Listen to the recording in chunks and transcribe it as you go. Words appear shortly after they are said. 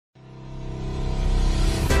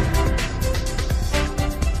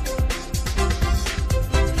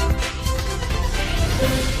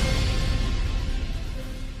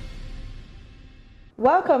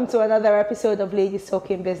Welcome to another episode of Ladies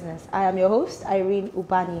Talking Business. I am your host, Irene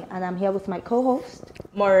Ubani, and I'm here with my co-host,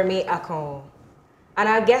 Moremi Akon. And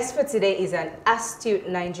our guest for today is an astute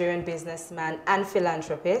Nigerian businessman and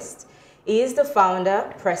philanthropist. He is the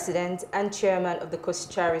founder, president, and chairman of the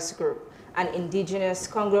Coscharis Group, an indigenous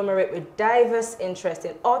conglomerate with diverse interests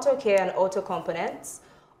in auto care and auto components,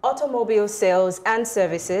 automobile sales and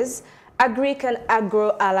services, agric and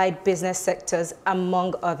agro-allied business sectors,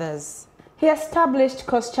 among others. He established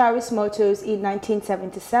Coscharis Motors in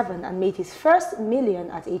 1977 and made his first million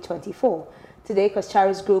at age 24. Today,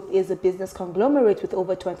 Coscharis Group is a business conglomerate with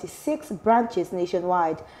over 26 branches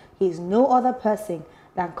nationwide. He is no other person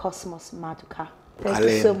than Cosmos Madukka. Thank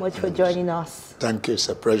you so much for joining us. Thank you. It's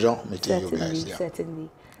a pleasure meeting you guys. Certainly.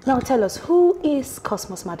 Now tell us, who is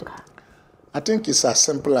Cosmos Madukka? I think it's as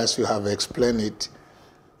simple as you have explained it.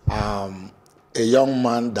 A young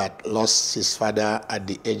man that lost his father at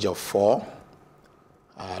the age of 4.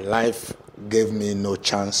 Life gave me no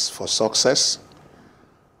chance for success.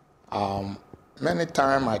 Many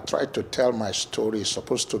times I try to tell my story. It's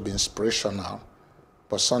supposed to be inspirational,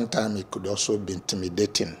 but sometimes it could also be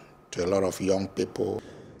intimidating to a lot of young people.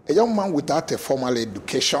 A young man without a formal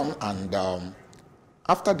education, and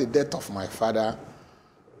after the death of my father,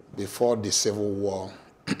 before the Civil War,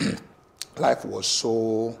 life was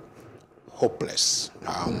so hopeless.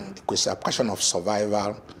 It was a question of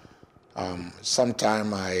survival.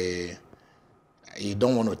 Sometimes you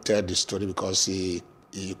don't want to tell the story because you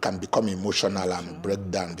can become emotional and break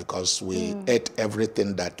down, because we ate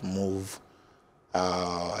everything that move,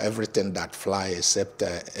 everything that fly except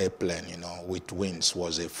airplane, with wings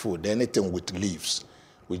was a food. Anything with leaves,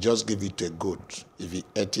 we just give it to a goat. If he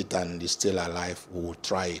ate it and is still alive, we will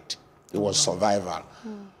try it. It was survival.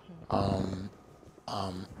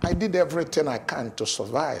 I did everything I can to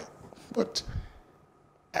survive, but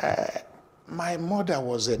my mother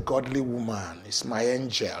was a godly woman. It's my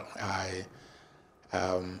angel. I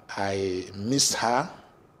miss her,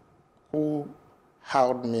 who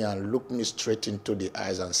held me and looked me straight into the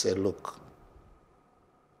eyes and said, look,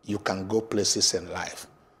 you can go places in life.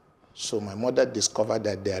 So my mother discovered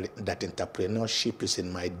that entrepreneurship is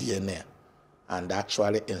in my DNA, and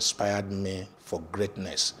actually inspired me for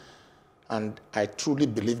greatness. And I truly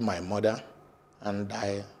believe my mother, and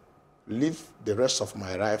I live the rest of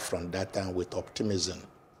my life from that time with optimism.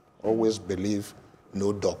 Always believe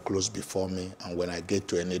no door closed before me, and when I get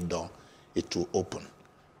to any door, it will open.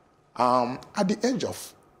 At the age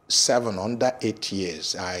of 7, under 8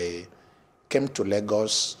 years, I came to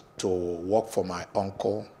Lagos to work for my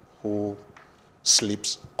uncle, who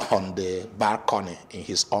sleeps on the balcony in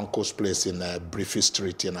his uncle's place in Briefy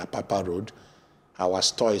Street in Apapa Road. Our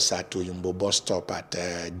store is at Uyumbo bus stop at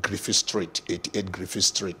Griffith Street, 88 Griffith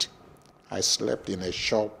Street. I slept in a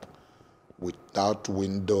shop without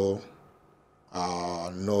window,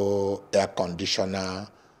 no air conditioner,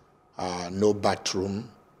 no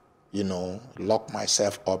bathroom, lock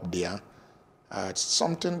myself up there. It's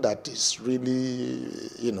something that is really,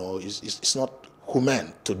 it's not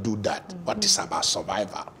human to do that, but it's about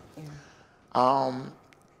survival.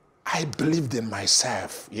 I believed in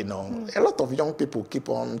myself, A lot of young people keep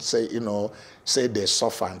on say they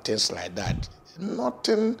suffer and things like that.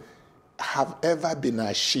 Nothing have ever been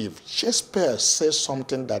achieved. Shakespeare says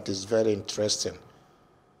something that is very interesting.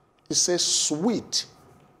 He says, sweet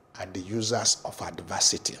are the users of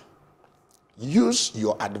adversity. Use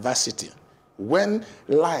your adversity when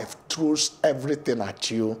life throws everything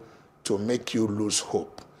at you to make you lose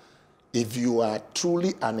hope. If you are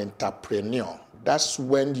truly an entrepreneur, that's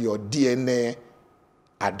when your DNA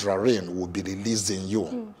adrenaline will be released in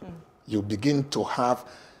you. You begin to have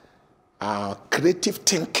creative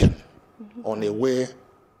thinking on a way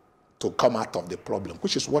to come out of the problem,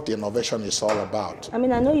 which is what innovation is all about. I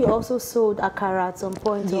mean, I know you also sold akara at some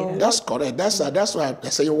point. Yeah. That's correct. That's why I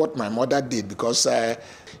say what my mother did, because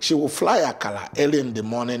she would fly akara early in the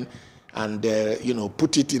morning and,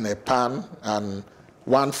 put it in a pan, and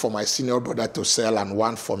one for my senior brother to sell and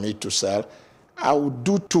one for me to sell. I would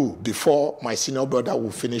do 2 before my senior brother will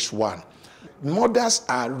finish 1. Mothers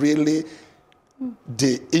are really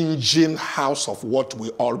the engine house of what we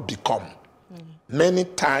all become. Many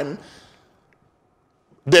times,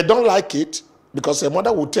 they don't like it, because a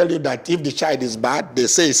mother will tell you that if the child is bad, they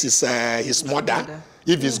say it's his mother.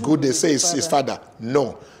 If it's good, they say it's his father.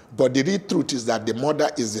 No. But the real truth is that the mother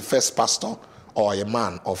is the first pastor or a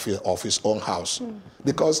man of his own house.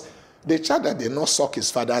 Because the child that did not suck his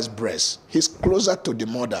father's breast, he's closer to the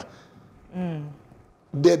mother.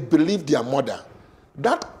 They believe their mother.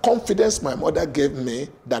 That confidence my mother gave me,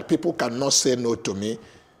 that people cannot say no to me,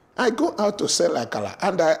 I go out to sell akara,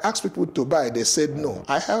 and I ask people to buy. They said no.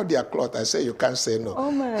 I held their cloth. I say, you can't say no.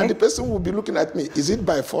 Oh my. And the person will be looking at me. Is it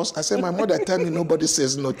by force? I say, my mother tell me nobody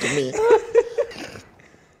says no to me.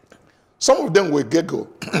 Some of them will giggle.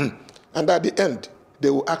 And at the end,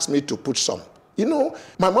 they will ask me to put some. You know,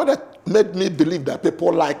 my mother made me believe that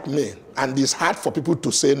people like me, and it's hard for people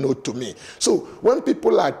to say no to me. So when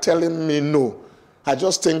people are telling me no, I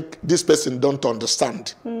just think this person don't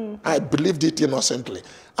understand. I believed it innocently.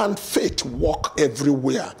 And faith work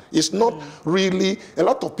everywhere. It's not really, a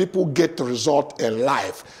lot of people get result in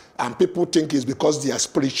life, and people think it's because they are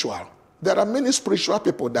spiritual. There are many spiritual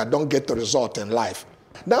people that don't get the result in life.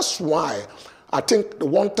 That's why I think the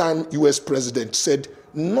one time US president said,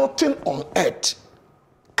 nothing on earth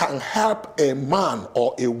can help a man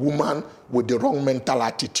or a woman with the wrong mental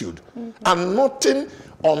attitude. And nothing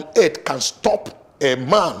on earth can stop a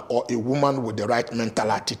man or a woman with the right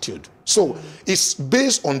mental attitude. So it's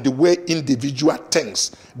based on the way individual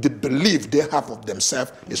thinks, the belief they have of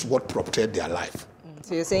themselves is what propels their life.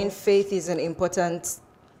 So you're saying faith is an important,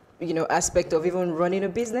 you know, aspect of even running a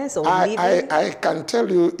business or living? I can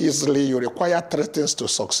tell you easily, you require 3 things to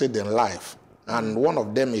succeed in life. And one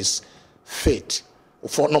of them is faith.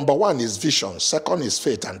 For number 1 is vision, second is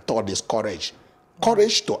faith, and third is courage.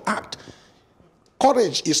 Courage to act.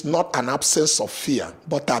 Courage is not an absence of fear,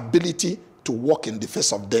 but the ability to walk in the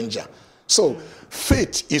face of danger. So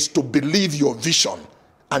faith is to believe your vision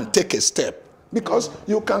and take a step. Because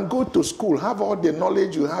you can go to school, have all the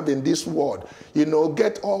knowledge you have in this world, you know,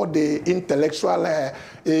 get all the intellectual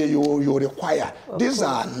you require. These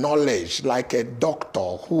are knowledge, like a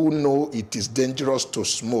doctor who knows it is dangerous to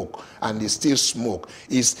smoke and he still smoke,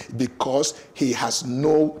 is because he has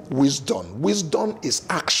no wisdom. Wisdom is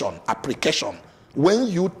action, application. When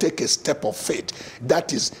you take a step of faith,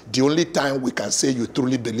 that is the only time we can say you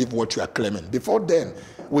truly believe what you are claiming. Before then,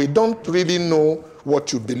 we don't really know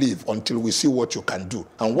what you believe until we see what you can do.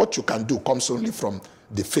 And what you can do comes only from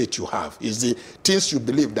the faith you have. It's the things you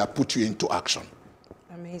believe that put you into action.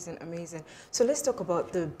 Amazing, amazing. So let's talk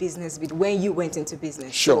about the business bit, when you went into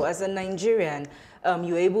business. Sure. So as a Nigerian,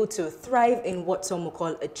 you were able to thrive in what some would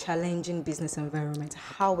call a challenging business environment.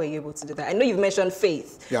 How were you able to do that? I know you've mentioned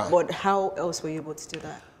faith, but how else were you able to do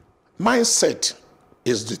that? Mindset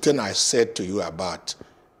is the thing I said to you about.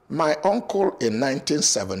 My uncle in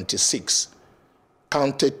 1976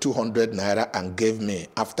 counted 200 naira and gave me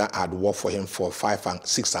after I'd worked for him for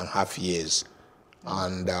 6.5 years.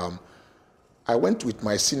 And I went with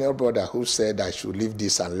my senior brother who said I should leave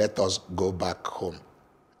this and let us go back home.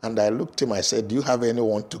 And I looked at him, I said, do you have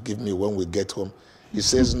anyone to give me when we get home? He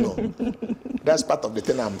says, no. That's part of the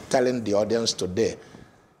thing I'm telling the audience today.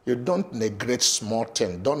 You don't neglect small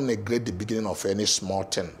thing. Don't neglect the beginning of any small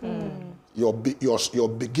thing. Your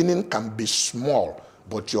beginning can be small,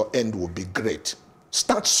 but your end will be great.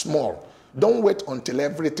 Start small. Don't wait until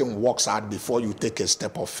everything works out before you take a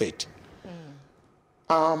step of faith.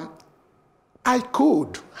 I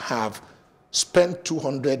could have spent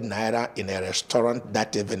 200 naira in a restaurant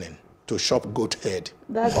that evening to shop goat head.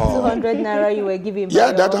 That's 200 naira you were giving by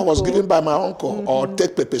Yeah, that uncle. I was given by my uncle, or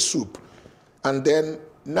take pepper soup. And then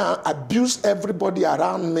now abuse everybody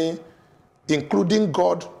around me, including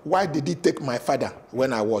God. Why did he take my father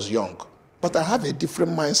when I was young? But I have a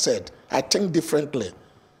different mindset. I think differently.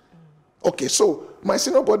 Okay, so my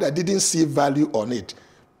senior brother didn't see value on it.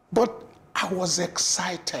 But I was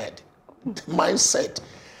excited. Mindset.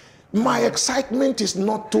 My excitement is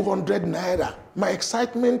not 200 naira. My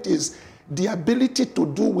excitement is the ability to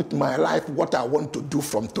do with my life what I want to do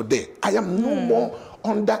from today. I am no more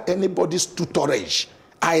under anybody's tutorage.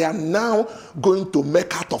 I am now going to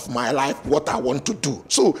make out of my life what I want to do.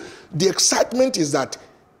 So the excitement is that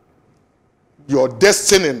your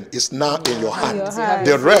destiny is now in your hands.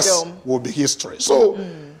 The rest will be history. So,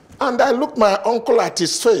 and I looked my uncle at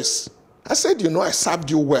his face. I said, you know, I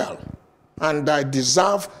served you well, and I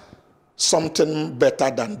deserve something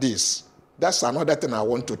better than this. That's another thing I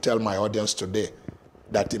want to tell my audience today,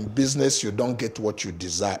 that in business, you don't get what you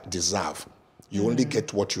deserve. You only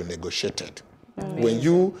get what you negotiated. When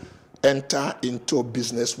you enter into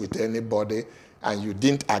business with anybody and you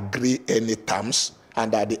didn't agree any terms,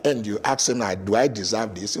 and at the end you ask him, do I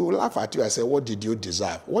deserve this? He will laugh at you and say, what did you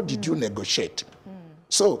deserve? What did you negotiate?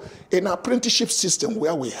 So in an apprenticeship system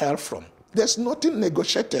where we hail from, there's nothing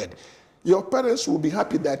negotiated. Your parents will be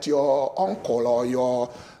happy that your uncle or your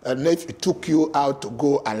nephew took you out to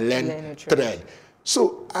go and learn trade.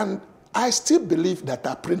 So, and I still believe that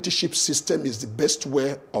apprenticeship system is the best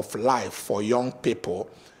way of life for young people,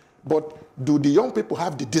 But do the young people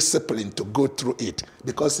have the discipline to go through it?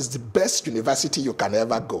 Because it's the best university you can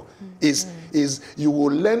ever go. Is you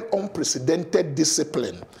will learn unprecedented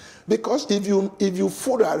discipline. Because if you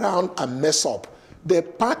fool around and mess up, they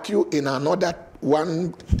pack you in another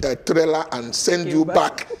one trailer and send you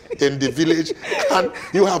back in the village, and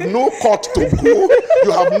you have no court to go,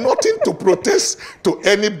 you have nothing to protest to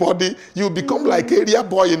anybody, you become like area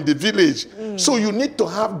boy in the village. So you need to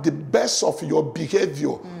have the best of your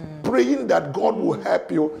behavior, praying that God will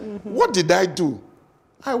help you. What did I do?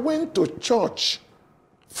 I went to church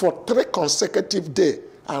for 3 consecutive days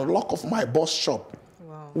and lock off my boss shop.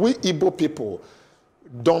 Wow. We Igbo people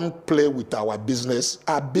don't play with our business.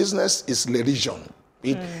 Our business is religion.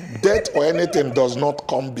 Death or anything does not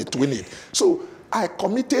come between it. So I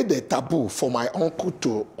committed a taboo for my uncle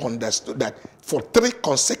to understand that for 3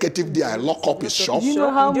 consecutive days I lock up his shop. You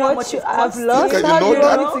know how much I've lost? You know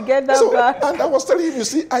that? To get that back? And I was telling him, you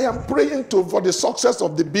see, I am praying for the success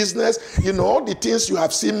of the business. You know, all the things you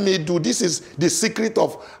have seen me do, this is the secret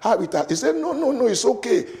of how it has. He said, no, it's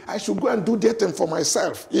okay. I should go and do that thing for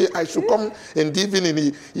myself. I should come in the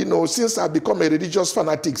evening. You know, since I've become a religious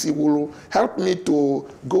fanatic, he will help me to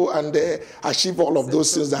go and achieve all of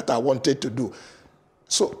those things that I wanted to do.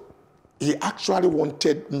 So he actually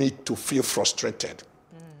wanted me to feel frustrated.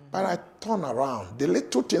 But I turned around. The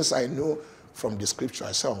little things I knew from the scripture,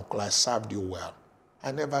 I said, Uncle, I served you well.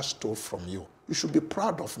 I never stole from you. You should be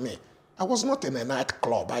proud of me. I was not in a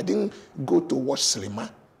nightclub. I didn't go to watch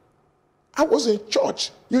cinema. I was in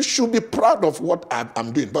church. You should be proud of what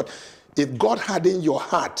I'm doing. But if God had in your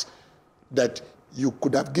heart that you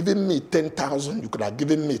could have given me 10,000, you could have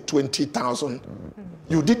given me 20,000.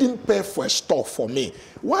 You didn't pay for a store for me.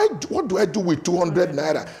 What do I do with 200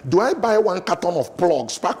 naira? Do I buy 1 carton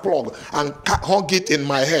of spark plug, and hug it in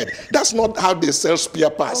my head? That's not how they sell spare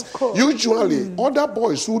parts. Usually, other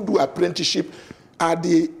boys who do apprenticeship at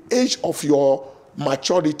the age of your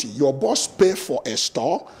maturity, your boss pay for a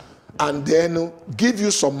store and then give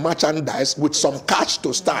you some merchandise with some cash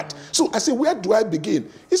to start. So I said, where do I begin?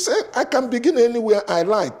 He said, I can begin anywhere I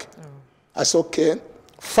like. I said, okay,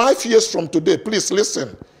 5 years from today, please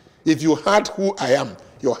listen. If you heard who I am,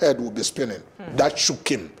 your head will be spinning. That shook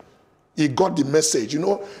him. He got the message. You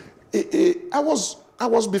know, I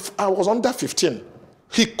was under 15.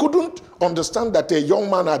 He couldn't understand that a young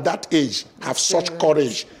man at that age have such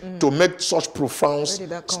courage to make such profound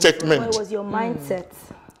statement. What was your mindset?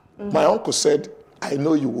 My uncle said, I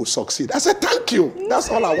know you will succeed. I said, thank you.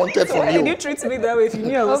 That's all I wanted from you. Why did you treat me that way if you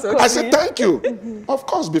knew I was succeed? I said, thank you. Of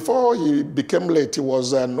course, before he became late, he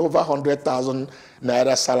was an over 100,000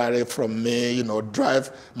 naira salary from me, you know,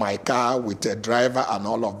 drive my car with a driver and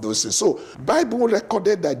all of those things. So Bible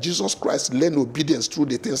recorded that Jesus Christ learned obedience through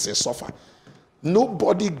the things he suffered.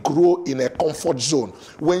 Nobody grow in a comfort zone.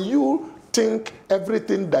 When you think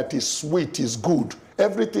everything that is sweet is good,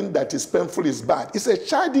 everything that is painful is bad, it's a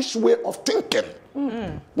childish way of thinking.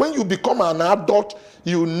 When you become an adult,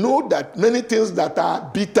 you know that many things that are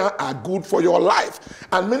bitter are good for your life,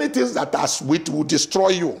 and many things that are sweet will destroy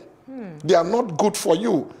you. They are not good for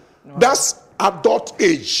you. No. That's adult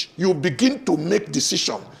age. You begin to make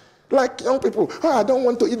decisions. Like young people, I don't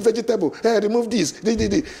want to eat vegetable. Hey, remove this.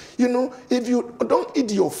 You know, if you don't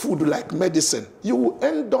eat your food like medicine, you will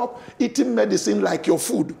end up eating medicine like your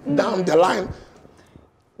food down the line.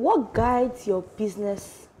 What guides your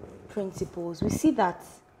business principles? We see that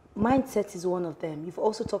mindset is one of them. You've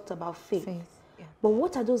also talked about faith. Yeah. But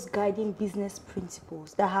what are those guiding business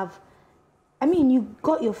principles that have, I mean, you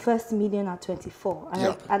got your first million at 24.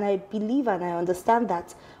 And I believe and I understand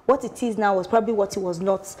that what it is now was probably what it was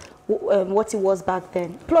not, what it was back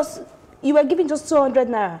then. Plus, you were giving just 200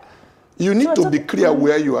 naira. You need to be clear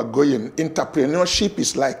where you are going. Entrepreneurship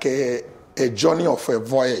is like a journey of a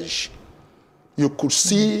voyage. You could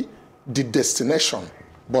see the destination,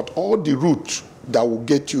 but all the route that will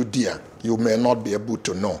get you there, you may not be able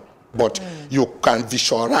to know. But you can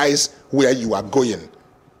visualize where you are going.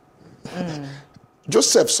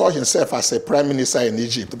 Joseph saw himself as a prime minister in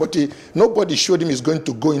Egypt, but nobody showed him he's going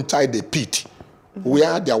to go inside the pit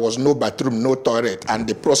where there was no bathroom, no toilet, and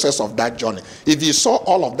the process of that journey. If he saw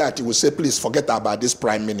all of that, he would say, please forget about this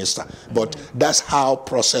prime minister. But that's how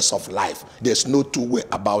process of life. There's no two way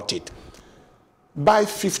about it. By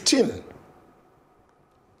 15,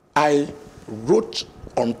 I wrote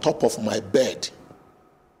on top of my bed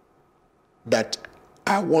that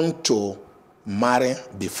I want to marry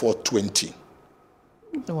before 20.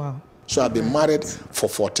 Wow. So I've been married for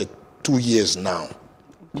 42 years now.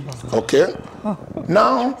 Okay?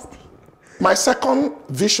 Now, my second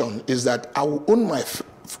vision is that I will own my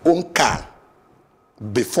own car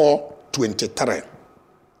before 23.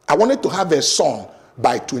 I wanted to have a son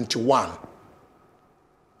by 21.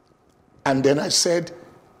 And then I said,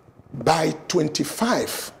 by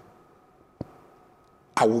 25,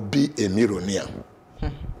 I will be a millionaire.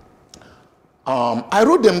 I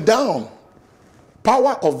wrote them down.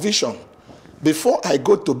 Power of vision. Before I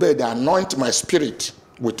go to bed, I anoint my spirit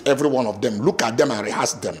with every one of them. Look at them and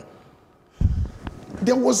rehearse them.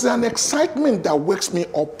 There was an excitement that wakes me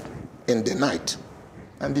up in the night.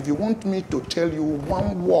 And if you want me to tell you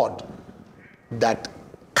one word that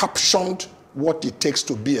captioned what it takes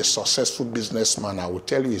to be a successful businessman, I will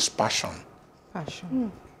tell you is passion.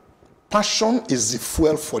 Passion. Passion is the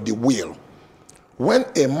fuel for the will. When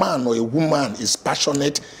a man or a woman is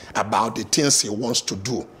passionate about the things he wants to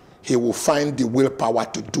do, he will find the willpower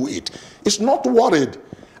to do it. It's not worried.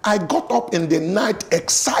 I got up in the night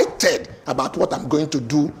excited about what I'm going to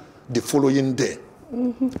do the following day.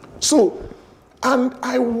 So, and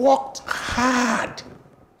I worked hard.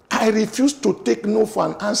 I refused to take no for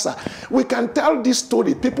an answer. We can tell this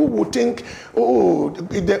story. People will think, oh,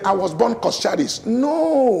 I was born Koscharis.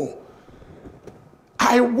 No.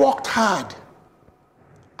 I worked hard.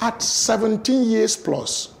 At 17 years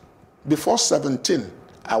plus, before 17,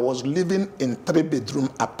 I was living in 3-bedroom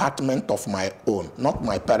apartment of my own, not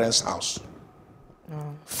my parents' house.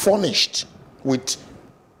 Furnished with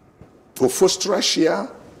upholstery,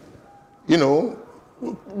 you know,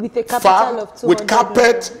 with a capital of 200 with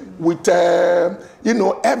carpet, with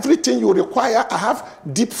everything you require. I have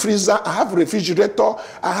deep freezer, I have refrigerator,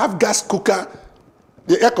 I have gas cooker.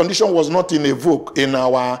 The air condition was not in a vogue in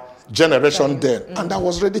our generation then, and I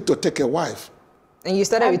was ready to take a wife. And you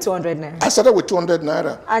started with 200 naira? I started with 200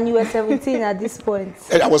 naira. And you were 17 at this point?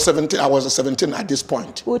 I was 17. I was 17 at this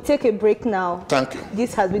point. We'll take a break now. Thank you.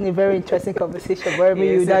 This has been a very interesting conversation. Wherever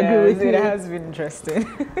Yes, you'd agree with me. It has been interesting.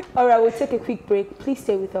 All right, we'll take a quick break. Please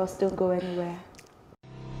stay with us. Don't go anywhere.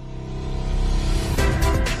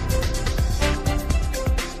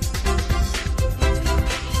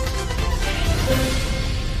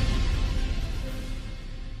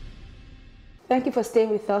 Thank you for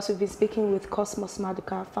staying with us. We've been speaking with Cosmos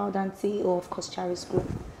Madukka, founder and CEO of Coscharis Group.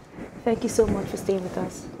 Thank you so much for staying with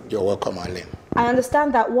us. You're welcome, Aline. I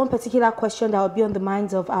understand that one particular question that will be on the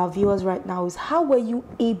minds of our viewers right now is how were you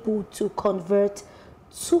able to convert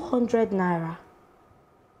 200 naira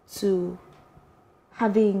to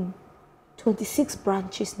having 26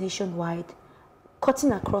 branches nationwide,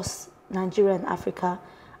 cutting across Nigeria and Africa,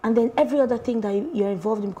 and then every other thing that you're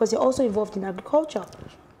involved in, because you're also involved in agriculture?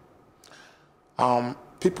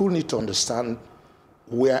 People need to understand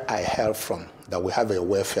where I hail from, that we have a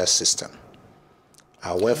welfare system.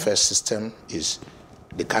 Our welfare system is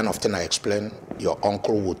the kind of thing I explained. Your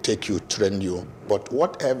uncle will take you, train you, but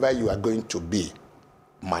whatever you are going to be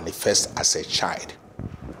manifests as a child.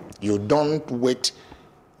 You don't wait.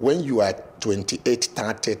 When you are 28,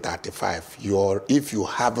 30, 35, if you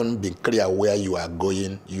haven't been clear where you are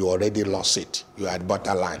going, you already lost it. You are at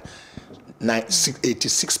borderline.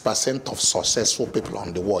 86% of successful people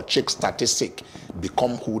on the world, check statistic,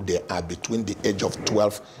 become who they are between the age of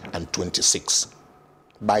 12 and 26.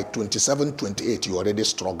 By 27, 28, you're already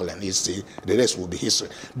struggling. You see, the rest will be history.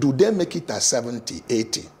 Do they make it at 70,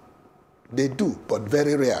 80? They do, but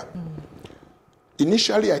very rare.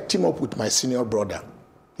 Initially, I teamed up with my senior brother.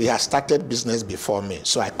 He had started business before me,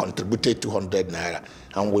 so I contributed 200 naira.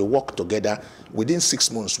 And we worked together. Within 6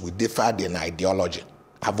 months, we differed in ideology.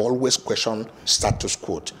 I've always questioned status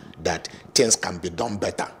quo, that things can be done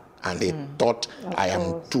better. And he thought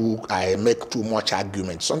I make too much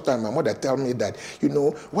argument. Sometimes my mother tell me that, you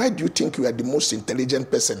know, why do you think you are the most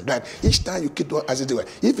intelligent person? That each time you keep on as it were,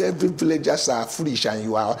 if every villagers are foolish and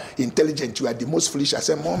you are intelligent, you are the most foolish. I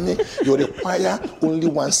said, Mommy, you require only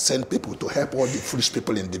 1 cent people to help all the foolish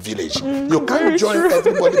people in the village. You can't join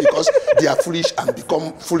everybody because they are foolish and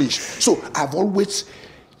become foolish. So I've always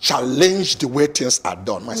challenged the way things are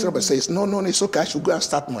done. My sister says, no, it's okay, I should go and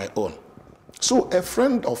start my own. So a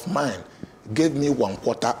friend of mine gave me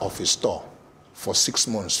 1/4 of his store for 6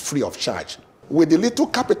 months, free of charge. With the little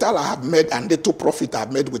capital I have made and the little profit I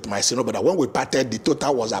have made with my senior brother, when we parted, the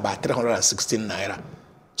total was about 316 naira.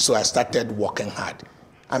 So I started working hard.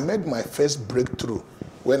 I made my first breakthrough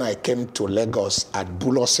when I came to Lagos at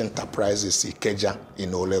Boldness Enterprises, Ikeja,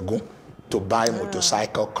 in Olegun, to buy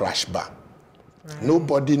motorcycle crash bar.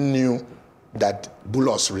 Nobody knew that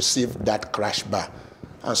Boldness received that crash bar.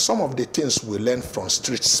 And some of the things we learned from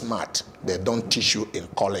street smart, they don't teach you in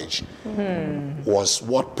college, was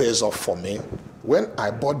what pays off for me. When I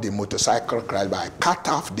bought the motorcycle crash bar, I cut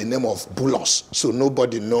off the name of Boldness, so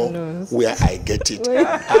nobody knows where I get it.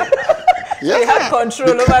 Yeah. They have control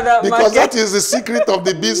over that because market. that is the secret of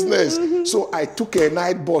the business. So I took a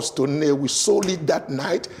night bus to Nail. We sold it that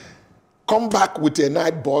night. Come back with a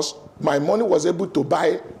night bus. My money was able to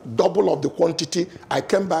buy double of the quantity. I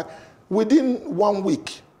came back. Within 1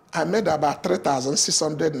 week, I made about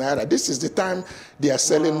 3,600 naira. This is the time they are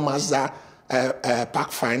selling Mazda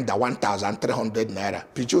Pathfinder 1,300 naira.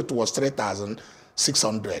 Peugeot was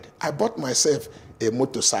 3,600. I bought myself a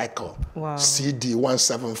motorcycle, CD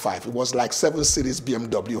 175. It was like 7 Series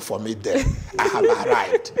BMW for me then. I have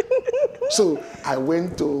arrived. So I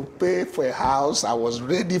went to pay for a house. I was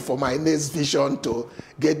ready for my next vision to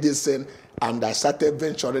get this in, and I started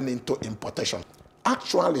venturing into importation.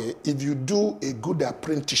 Actually, if you do a good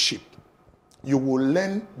apprenticeship, you will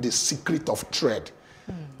learn the secret of trade.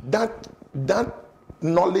 That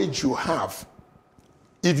knowledge you have,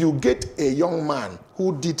 if you get a young man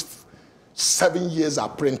who did 7 years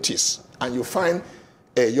apprentice, and you find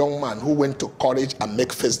a young man who went to college and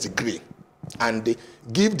make first degree, and they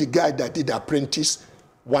give the guy that did apprentice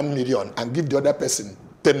 1 million and give the other person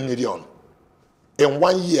 10 million. In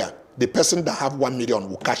 1 year, the person that have 1 million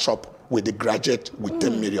will catch up with the graduate with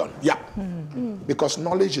 10 million. Yeah. Because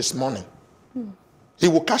knowledge is money. He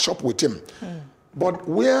will catch up with him. But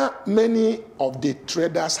where many of the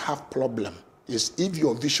traders have problem is if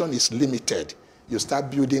your vision is limited. You start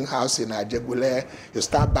building house in Ajegule, you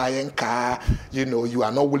start buying car, you know, you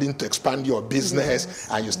are not willing to expand your business,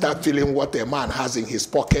 and you start feeling what a man has in his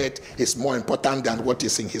pocket is more important than what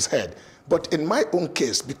is in his head. But in my own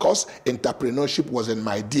case, because entrepreneurship was in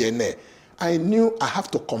my DNA, I knew I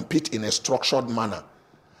have to compete in a structured manner.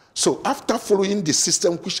 So after following the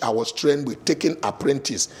system which I was trained with, taking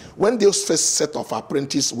apprentice, when those first set of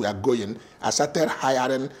apprentices were going, I started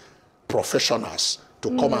hiring professionals to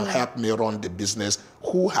come and help me run the business,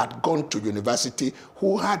 who had gone to university,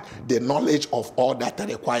 who had the knowledge of all that I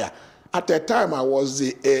require. At the time, I was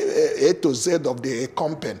the A to Z of the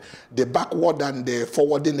company, the backward and the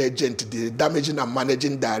forwarding agent, the damaging and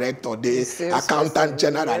managing director, the accountant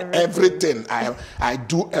general, everything. I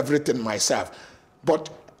do everything myself. But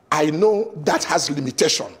I know that has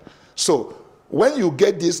limitation. So when you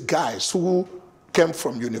get these guys who came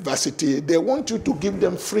from university, they want you to give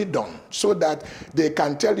them freedom so that they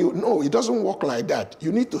can tell you, no, it doesn't work like that.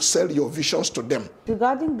 You need to sell your visions to them.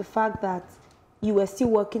 Regarding the fact that you were still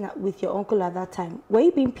working with your uncle at that time, were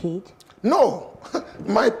you being paid? No.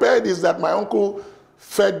 My pay is that my uncle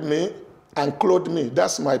fed me and clothed me.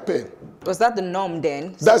 That's my pay. Was that the norm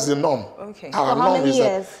then? That's the norm. Okay. Our For how norm many is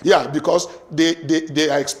years? that, yeah, because they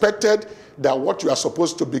are expected that what you are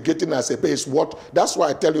supposed to be getting as a pay is what. That's why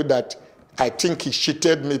I tell you that I think he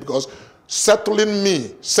cheated me, because setting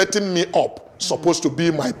me up, supposed to be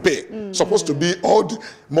my pay. Supposed to be all the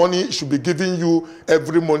money should be giving you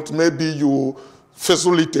every month. Maybe you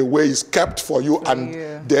fizzle it away, it's kept for you, and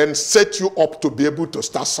then set you up to be able to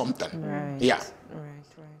start something. Right. Yeah.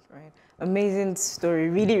 Right. Amazing story.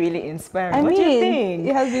 Really, really inspiring. I What mean, do you think?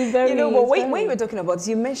 it has been very You know, but when inspiring. you were talking about this,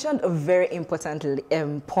 you mentioned a very important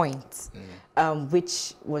point,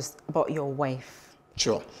 which was about your wife.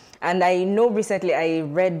 Sure. And I know recently I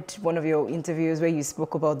read one of your interviews where you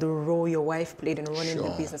spoke about the role your wife played in running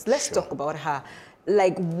the business. Let's talk about her.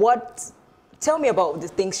 Like, tell me about the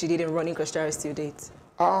things she did in running Costaris to date.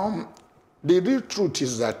 The real truth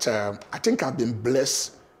is that I think I've been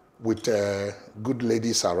blessed with good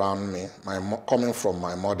ladies around me, coming from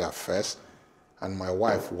my mother first, and my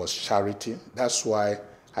wife was Charity. That's why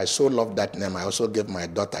I so love that name. I also gave my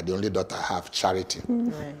daughter, the only daughter I have, Charity.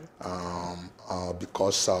 Right.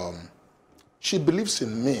 Because she believes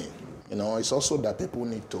in me. You know, it's also that people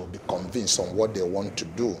need to be convinced on what they want to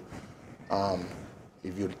do.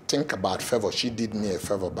 If you think about favor, she did me a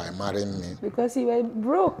favor by marrying me. Because you were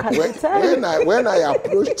broke at the time. When I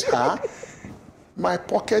approached her, my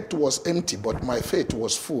pocket was empty, but my faith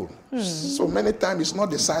was full. So many times it's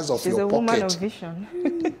not the size of your pocket. She's a woman of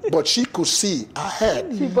vision. But she could see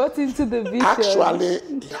ahead. She bought into the vision. Actually,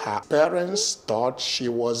 her parents thought she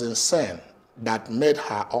was insane. That made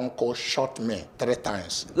her uncle shot me 3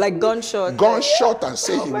 times. Like gunshot? Gunshot, and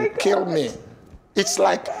say he will kill me. It's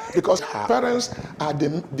like, because her parents are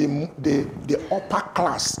the upper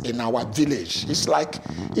class in our village. It's like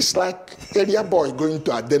area boy going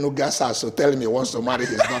to Adenuga's house to tell him he wants to marry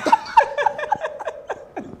his daughter.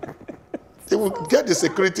 He will get the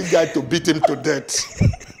security guy to beat him to death.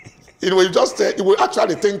 He will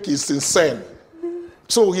actually think he's insane.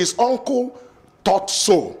 So his uncle thought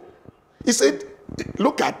so. He said,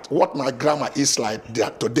 look at what my grammar is like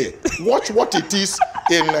today. Watch what it is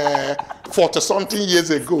in 40-something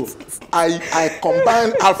years ago. I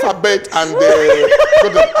combined alphabet and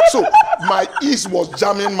so my ears was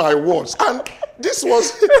jamming my words. And this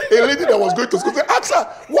was a lady that was going to school. They asked her,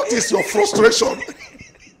 what is your frustration?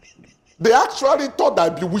 They actually thought I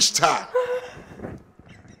bewitched her.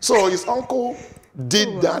 So his uncle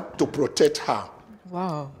did that to protect her.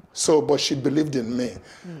 Wow. So, but she believed in me.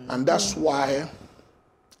 And that's why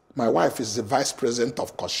my wife is the vice president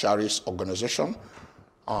of Koshari's organization.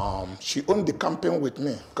 She owned the company with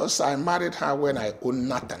me because I married her when I owned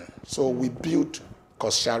nothing. So we built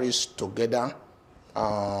Koshari's together.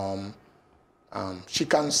 She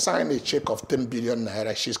can sign a check of 10 billion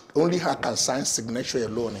naira. She's only her can sign signature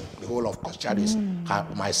alone in the whole of Koshari's.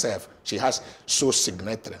 Myself, she has so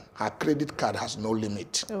signature. Her credit card has no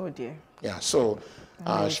limit. Oh dear. Yeah. So,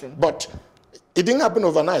 but it didn't happen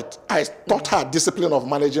overnight. I taught her discipline of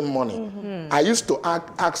managing money. I used to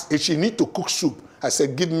ask if she need to cook soup. I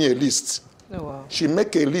said, give me a list. Oh, wow. She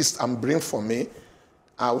make a list and bring for me.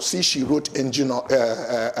 I'll see she wrote engine,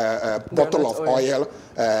 bottle of oil,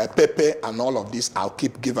 pepper, and all of this. I'll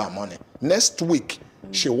give her money. Next week,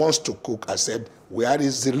 she wants to cook. I said, where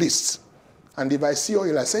is the list? And if I see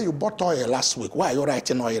oil, I say, you bought oil last week. Why are you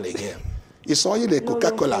writing oil again? It's oil, a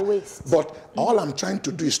Coca-Cola. But all I'm trying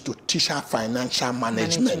to do is to teach her financial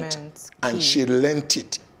management. And she learned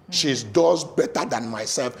it. She does better than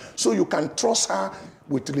myself. So you can trust her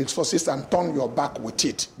with resources and turn your back with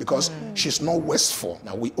it because she's not wasteful.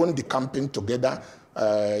 Now, we own the company together.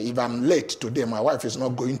 If I'm late today, my wife is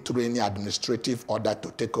not going through any administrative order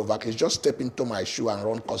to take over. She's just step into my shoe and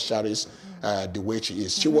run Koshari's the way she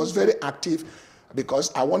is. She was very active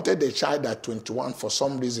because I wanted a child at 21. For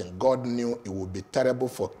some reason, God knew it would be terrible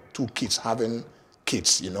for two kids having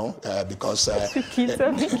kids, you know, because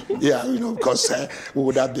yeah, you know, because we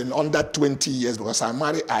would have been under 20 years because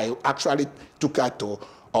I actually took her to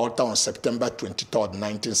altar on September 23rd,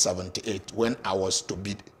 1978, when I was to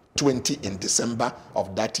be 20 in December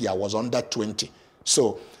of that year. I was under 20.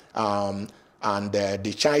 So,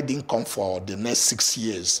 the child didn't come for the next 6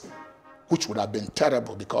 years, which would have been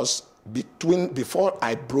terrible because before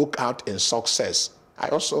I broke out in success, I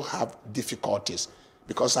also have difficulties.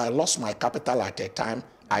 Because I lost my capital at a time.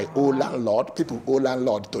 I owe landlord. People owe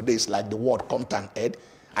landlord. Today it's like the word comped and head.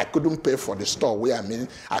 I couldn't pay for the store where I'm in.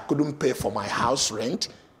 I couldn't pay for my house rent.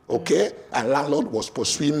 Okay? And landlord was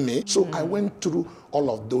pursuing me. So I went through all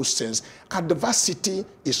of those things. Adversity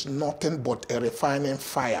is nothing but a refining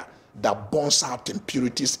fire that burns out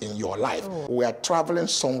impurities in your life. We are traveling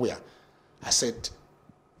somewhere. I said,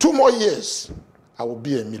 2 more years, I will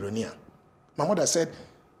be a millionaire. My mother said,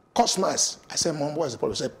 Cosmos. I said, Mom, what's the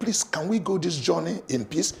problem? She said, please, can we go this journey in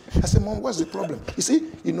peace? I said, Mom, what's the problem? You see,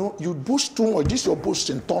 you know, you boast too much. This your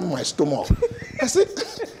boasting turn my stomach. I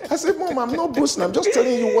said, Mom, I'm not boasting. I'm just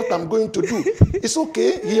telling you what I'm going to do. It's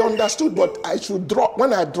okay. He understood, but I should drop.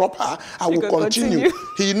 When I drop her, I will continue.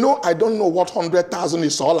 He know I don't know what 100,000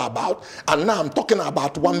 is all about. And now I'm talking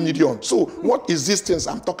about 1 million. So what is this things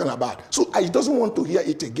I'm talking about? So he doesn't want to hear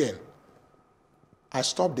it again. I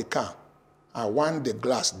stopped the car. I wound the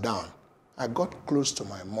glass down. I got close to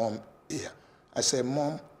my mom's ear. I said,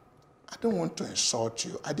 Mom, I don't want to insult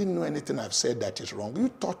you. I didn't know anything I've said that is wrong. You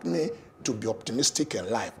taught me to be optimistic in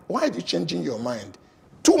life. Why are you changing your mind?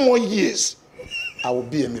 2 more years, I will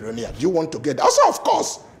be a millionaire. Do you want to get that? Also, of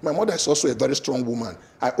course, my mother is also a very strong woman.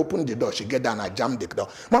 I opened the door. She get down. I jammed the door.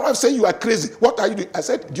 My wife said, you are crazy. What are you doing? I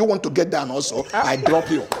said, do you want to get down also? I drop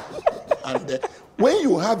you. And when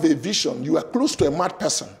you have a vision, you are close to a mad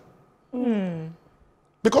person.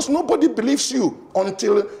 Because nobody believes you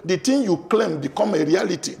until the thing you claim become a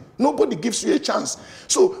reality. Nobody gives you a chance.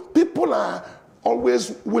 So people are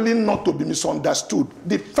always willing not to be misunderstood.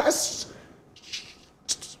 The first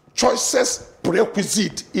choicest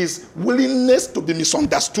prerequisite is willingness to be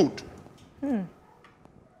misunderstood. Right.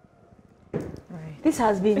 This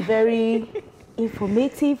has been very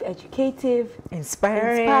informative, educative,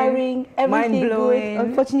 inspiring, everything good.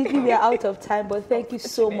 Unfortunately, we are out of time, but thank you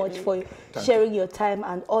so much for sharing your time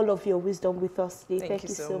and all of your wisdom with us today. Thank you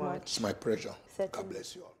so much. It's my pleasure. God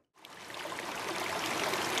bless you all.